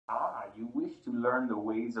you wish to learn the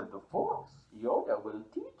ways of the Force, Yoda will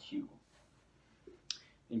teach you.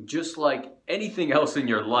 And just like anything else in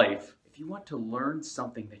your life, if you want to learn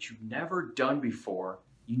something that you've never done before,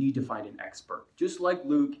 you need to find an expert. Just like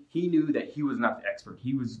Luke, he knew that he was not the expert.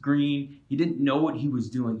 He was green. He didn't know what he was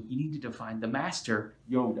doing. He needed to find the master,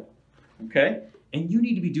 Yoda. Okay? And you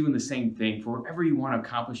need to be doing the same thing for whatever you want to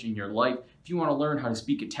accomplish in your life. If you want to learn how to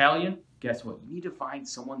speak Italian, guess what? You need to find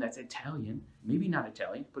someone that's Italian, maybe not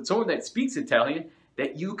Italian, but someone that speaks Italian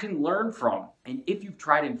that you can learn from. And if you've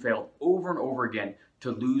tried and failed over and over again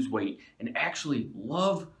to lose weight and actually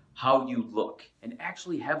love how you look and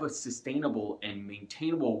actually have a sustainable and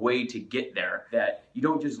maintainable way to get there, that you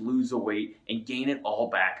don't just lose the weight and gain it all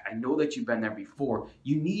back. I know that you've been there before.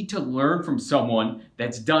 You need to learn from someone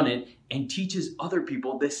that's done it and teaches other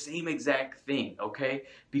people the same exact thing, okay?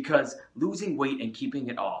 Because losing weight and keeping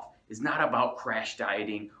it off is not about crash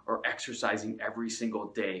dieting or exercising every single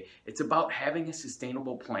day. It's about having a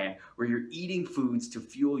sustainable plan where you're eating foods to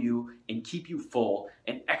fuel you and keep you full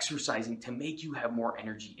and exercising to make you have more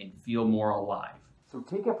energy and feel more alive. So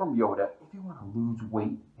take it from Yoda, if you want to lose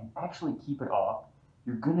weight and actually keep it off,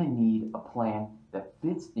 you're gonna need a plan that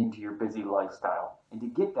fits into your busy lifestyle. And to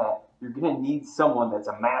get that, you're gonna need someone that's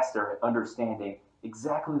a master at understanding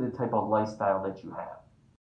exactly the type of lifestyle that you have.